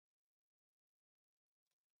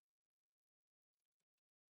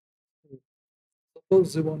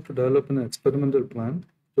Suppose you want to develop an experimental plan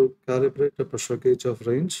to calibrate a pressure gauge of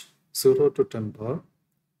range 0 to 10 bar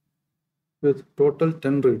with total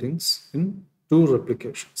 10 readings in 2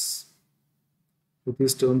 replications. So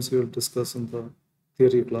these terms we will discuss in the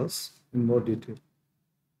theory class in more detail.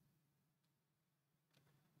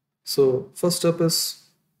 So first step is,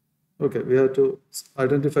 we have to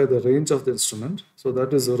identify the range of the instrument. So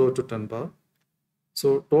that is 0 to 10 bar.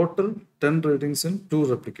 So total 10 readings in 2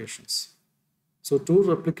 replications. So 2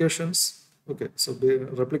 replications, so the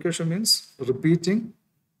replication means repeating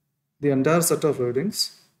the entire set of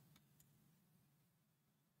readings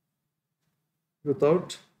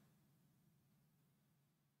without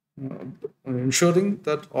ensuring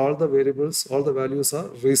that all the variables, all the values are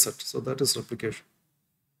reset. So that is replication.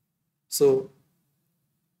 So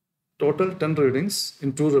total 10 readings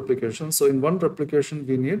in 2 replications. So in one replication,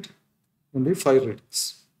 we need only 5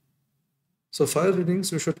 readings. So 5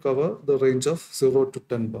 readings, we should cover the range of 0 to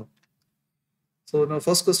 10 bar. So now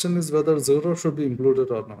first question is whether 0 should be included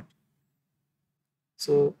or not.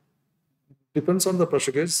 So depends on the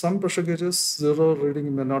pressure gauge. Some pressure gauges, 0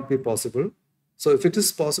 reading may not be possible. So if it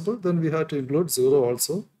is possible, then we have to include 0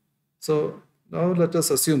 also. So now let us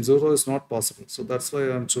assume 0 is not possible. So that's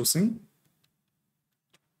why I'm choosing.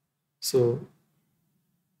 So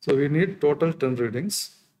we need total 10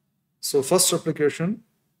 readings. So first replication,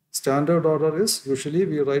 standard order is usually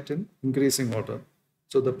we write in increasing order.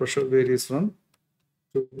 So the pressure varies from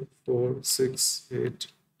 2, 4, 6, 8,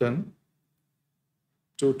 10,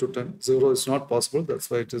 2 to 10. 0 is not possible. That's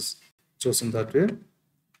why it is chosen that way.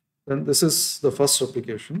 Then this is the first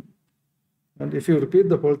replication. And if you repeat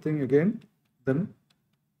the whole thing again, then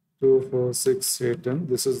 2, 4, 6, 8, 10,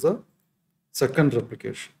 this is the second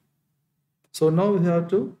replication. So now we have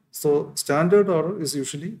to, so standard order is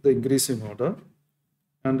usually the increasing order.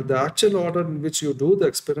 And the actual order in which you do the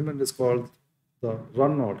experiment is called the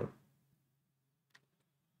run order.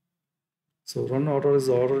 So run order is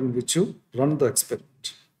the order in which you run the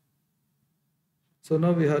experiment. So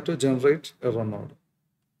now we have to generate a run order.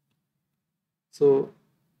 So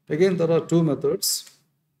again, there are 2 methods.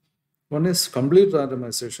 One is complete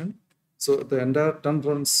randomization. So the entire 10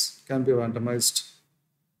 runs can be randomized,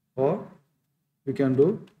 or we can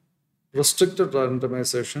do restricted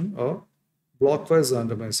randomization or blockwise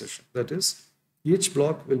randomization. That is, each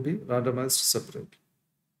block will be randomized separately.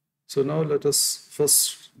 So now let us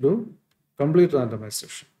first do complete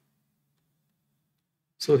randomization.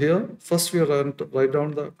 So here, first we write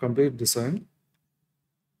down the complete design.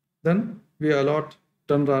 Then we allot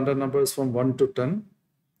 10 random numbers from 1 to 10.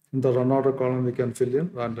 In the run order column, we can fill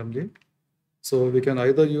in randomly. So we can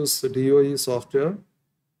either use the DOE software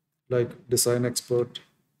like Design Expert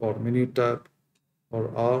or Minitab or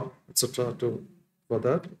R, etc. for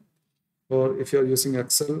that. Or if you are using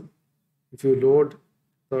Excel, if you load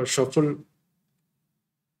the shuffle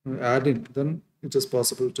add-in, then it is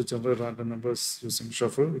possible to generate random numbers using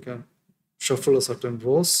shuffle. We can shuffle a certain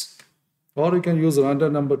rows, or you can use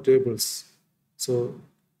random number tables. So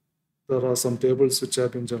there are some tables which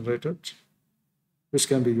have been generated, which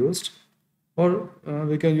can be used. Or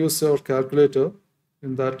we can use our calculator,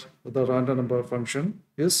 in that the random number function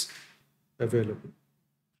is available.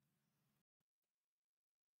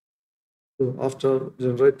 So after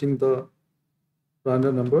generating the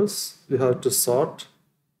random numbers, we have to sort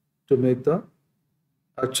to make the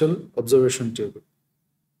actual observation table.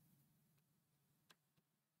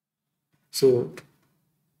 So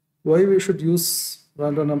why we should use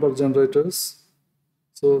random number generators?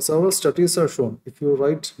 So several studies are shown. If you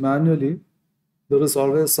write manually, there is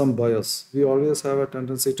always some bias. We always have a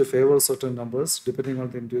tendency to favor certain numbers depending on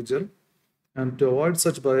the individual. And to avoid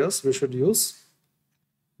such bias, we should use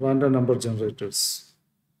random number generators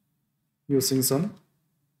using some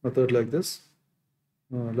method like this,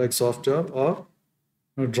 like software, or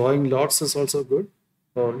drawing lots is also good,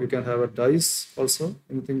 or you can have a dice also,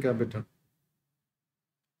 anything can be done.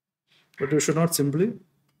 But you should not simply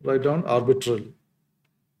write down arbitrarily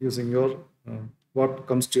using your what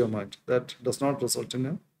comes to your mind. That does not result in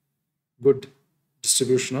a good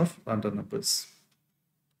distribution of random numbers.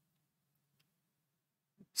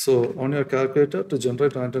 So on your calculator, to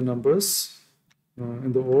generate random numbers,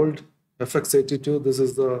 in the old FX82, this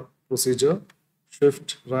is the procedure.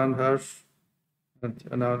 Shift ran hash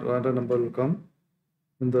and a random number will come.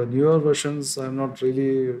 In the newer versions, I'm not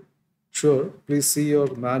really sure. Please see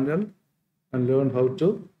your manual and learn how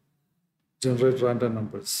to generate random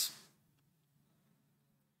numbers.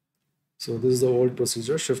 So this is the old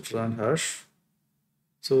procedure, shift ran hash.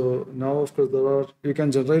 So now, of course, you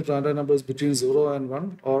can generate random numbers between 0 and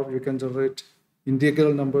 1, or you can generate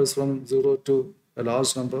integral numbers from 0 to a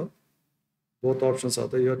large number. Both options are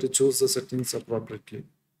there. You have to choose the settings appropriately.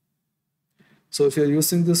 So if you're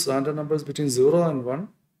using this random numbers between 0 and 1,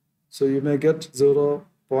 so you may get 0,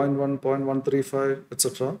 0.1, 0.135,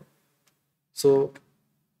 etc. So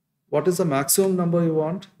what is the maximum number you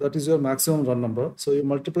want? That is your maximum run number. So you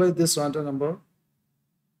multiply this random number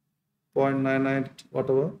 0.99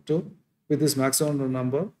 whatever with this maximum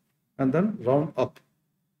number and then round up,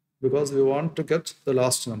 because we want to get the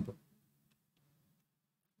last number.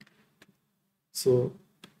 So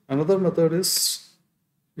another method is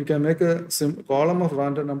you can make a column of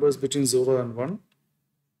random numbers between 0 and 1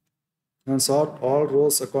 and sort all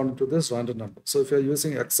rows according to this random number. So if you are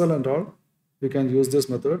using Excel and all, you can use this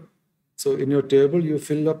method. So in your table, you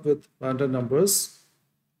fill up with random numbers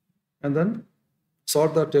and then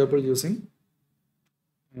sort that table using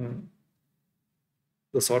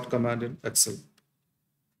the sort command in Excel.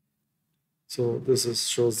 So this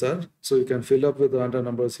shows that. So you can fill up with random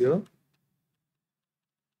numbers here.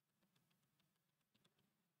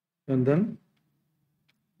 And then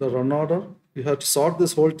the run order, you have to sort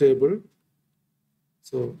this whole table.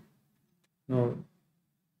 So now,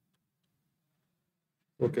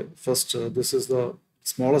 okay, first this is the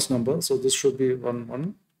smallest number. So this should be run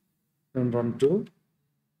 1, then run 2,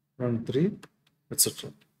 run 3,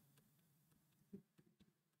 etc.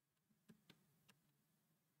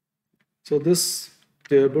 So this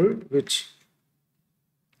table, which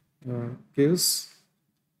gives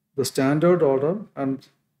the standard order and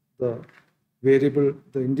the variable,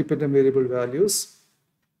 the independent variable values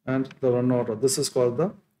and the run order. This is called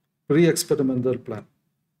the pre-experimental plan.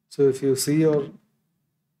 So if you see your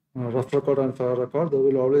rough record and fire record, there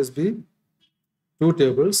will always be two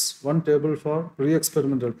tables, one table for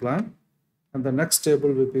pre-experimental plan and the next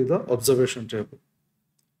table will be the observation table.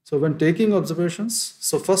 So when taking observations,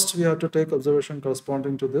 so first we have to take observation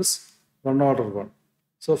corresponding to this run order one.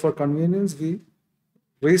 So for convenience, we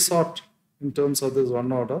resort in terms of this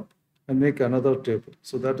run order and make another table.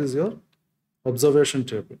 So that is your observation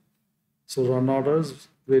table. So run orders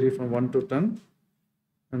vary from 1 to 10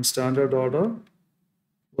 and standard order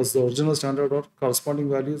was the original standard order. Corresponding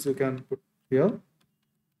values you can put here.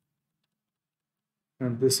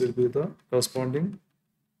 And this will be the corresponding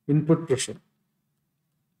input pressure.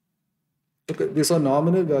 Okay, these are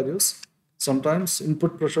nominal values. Sometimes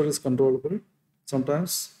input pressure is controllable.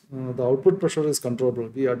 Sometimes the output pressure is controllable.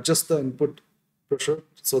 We adjust the input pressure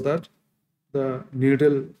so that the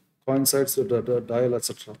needle coincides with the dial,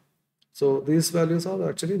 etc. So these values are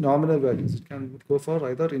actually nominal values. It can go for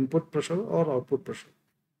either input pressure or output pressure.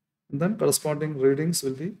 And then corresponding readings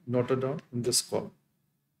will be noted down in this column.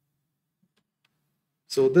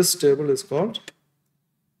 So this table is called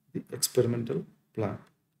the experimental plan.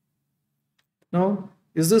 Now,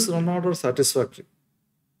 is this run order satisfactory?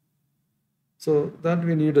 So then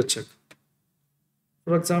we need a check.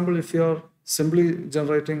 For example, if you are simply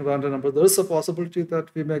generating random number, there is a possibility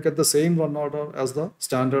that we may get the same run order as the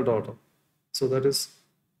standard order. So that is,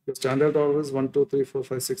 your standard order is 1, 2, 3, 4,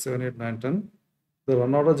 5, 6, 7, 8, 9, 10. The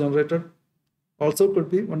run order generated also could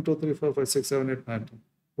be 1, 2, 3, 4, 5, 6, 7, 8, 9, 10.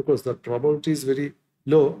 Because the probability is very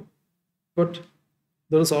low, but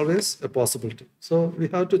there is always a possibility. So we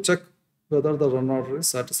have to check whether the run order is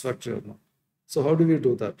satisfactory or not. So how do we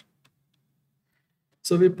do that?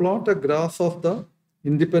 So we plot a graph of the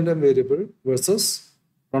independent variable versus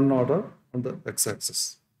run order on the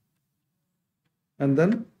x-axis. And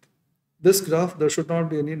then this graph, there should not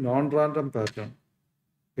be any non-random pattern,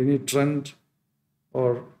 any trend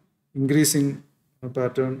or increasing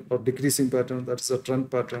pattern or decreasing pattern, that is a trend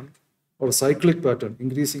pattern, or a cyclic pattern,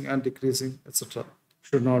 increasing and decreasing, etc.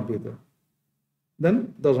 should not be there.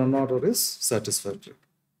 Then the run order is satisfactory.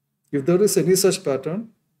 If there is any such pattern,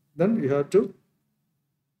 then you have to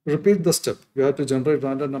repeat the step. You have to generate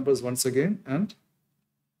random numbers once again and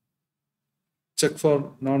check for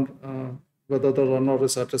whether the run order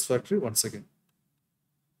is satisfactory once again.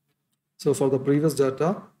 So for the previous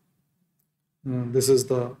data, this is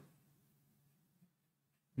the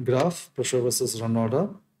graph, pressure versus run order.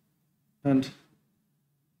 And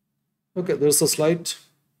okay, there's a slight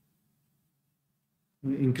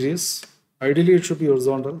increase. Ideally, it should be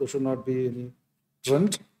horizontal. There should not be any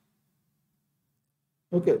trend.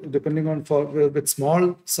 Okay, depending on with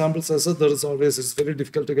small sample sizes, there is always, it's very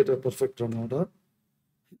difficult to get a perfect run order.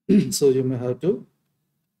 So you may have to,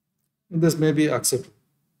 this may be acceptable.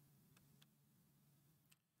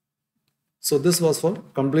 So this was for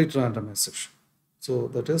complete randomization. So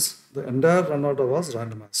that is, the entire run order was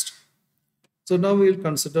randomized. So now we will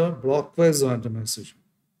consider blockwise randomization.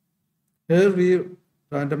 Here we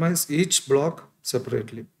randomize each block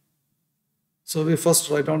separately. So we first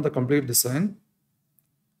write down the complete design.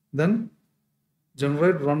 Then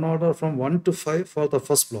generate run order from 1 to 5 for the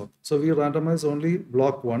first block. So we randomize only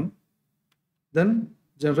block 1, then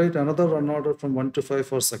generate another run order from 1 to 5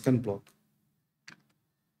 for second block.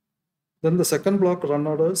 Then the second block run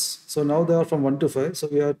orders, so now they are from 1 to 5,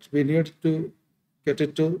 so we need to get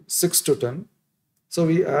it to 6 to 10. So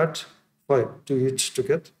we add 5 to each to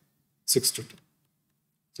get 6 to 10.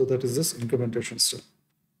 So that is this incrementation step.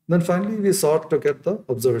 Then finally we sort to get the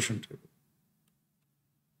observation table.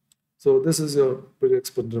 So this is your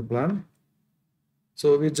pre-experimental plan.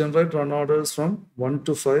 So we generate run orders from 1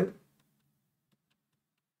 to 5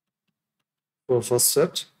 for first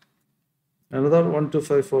set, another 1 to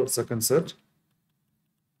 5 for second set.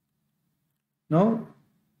 Now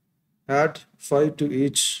add 5 to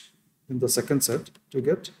each in the second set to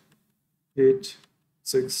get 8,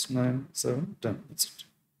 6, 9, 7, 10, etc.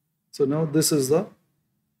 So now this is the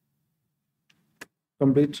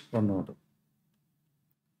complete run order.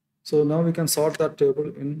 So now we can sort that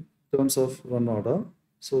table in terms of run order.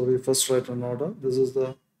 So we first write run order. This is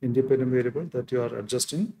the independent variable that you are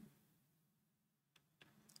adjusting.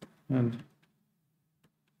 And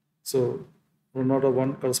so run order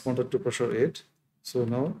 1 corresponded to pressure 8. So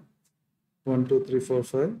now 1, 2, 3, 4,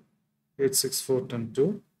 5, 8, 6, 4, 10,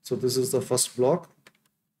 2. So this is the first block.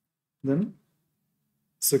 Then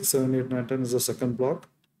 6, 7, 8, 9, 10 is the second block.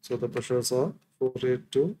 So the pressures are 4,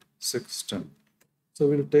 8, 2, 6, 10. So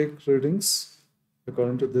we'll take readings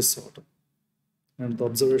according to this order. And the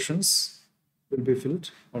observations will be filled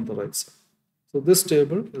on the right side. So this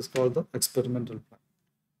table is called the experimental plan.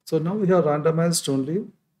 So now we have randomized only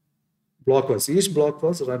blockwise. Each block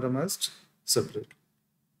was randomized separately.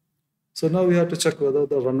 So now we have to check whether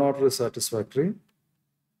the run order is satisfactory.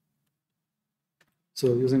 So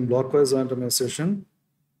using blockwise randomization.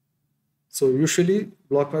 So usually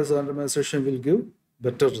blockwise randomization will give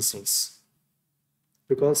better results,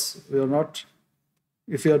 because we are not,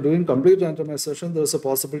 if you are doing complete randomization, there is a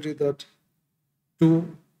possibility that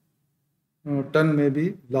 10 may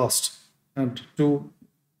be lost and 2's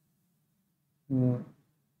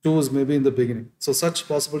may be in the beginning. So such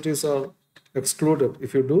possibilities are excluded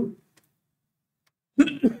if you do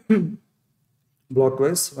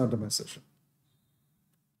blockwise randomization.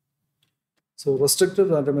 So restricted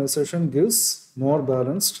randomization gives more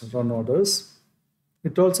balanced run orders.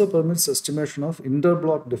 It also permits estimation of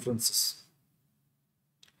interblock differences.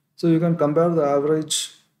 So you can compare the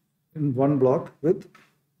average in one block with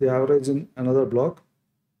the average in another block,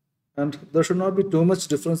 and there should not be too much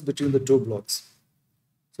difference between the two blocks.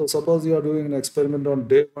 So suppose you are doing an experiment on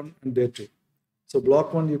day 1 and day 2. So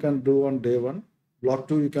block 1 you can do on day 1, block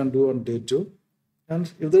 2 you can do on day 2.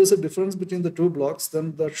 And if there is a difference between the two blocks,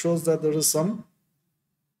 then that shows that there is some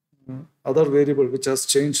other variable which has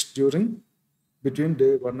changed between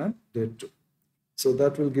day 1 and day 2. So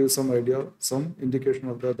that will give some idea, some indication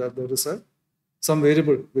of that there is some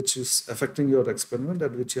variable which is affecting your experiment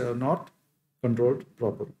and which you have not controlled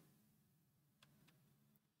properly.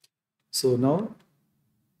 So now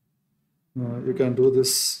you can do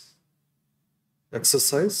this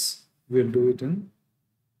exercise. We'll do it in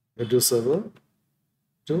EduServer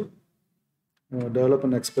to develop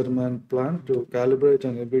an experiment plan to calibrate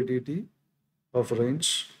an LVDT of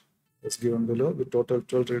range as given below with total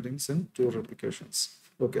 12 readings in 2 replications.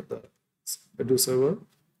 Okay, the EduServer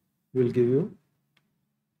will give you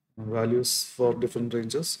values for different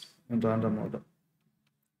ranges in random order.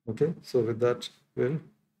 Okay, so with that, we'll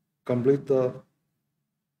complete the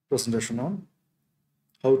presentation on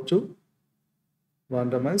how to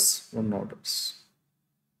randomize run orders.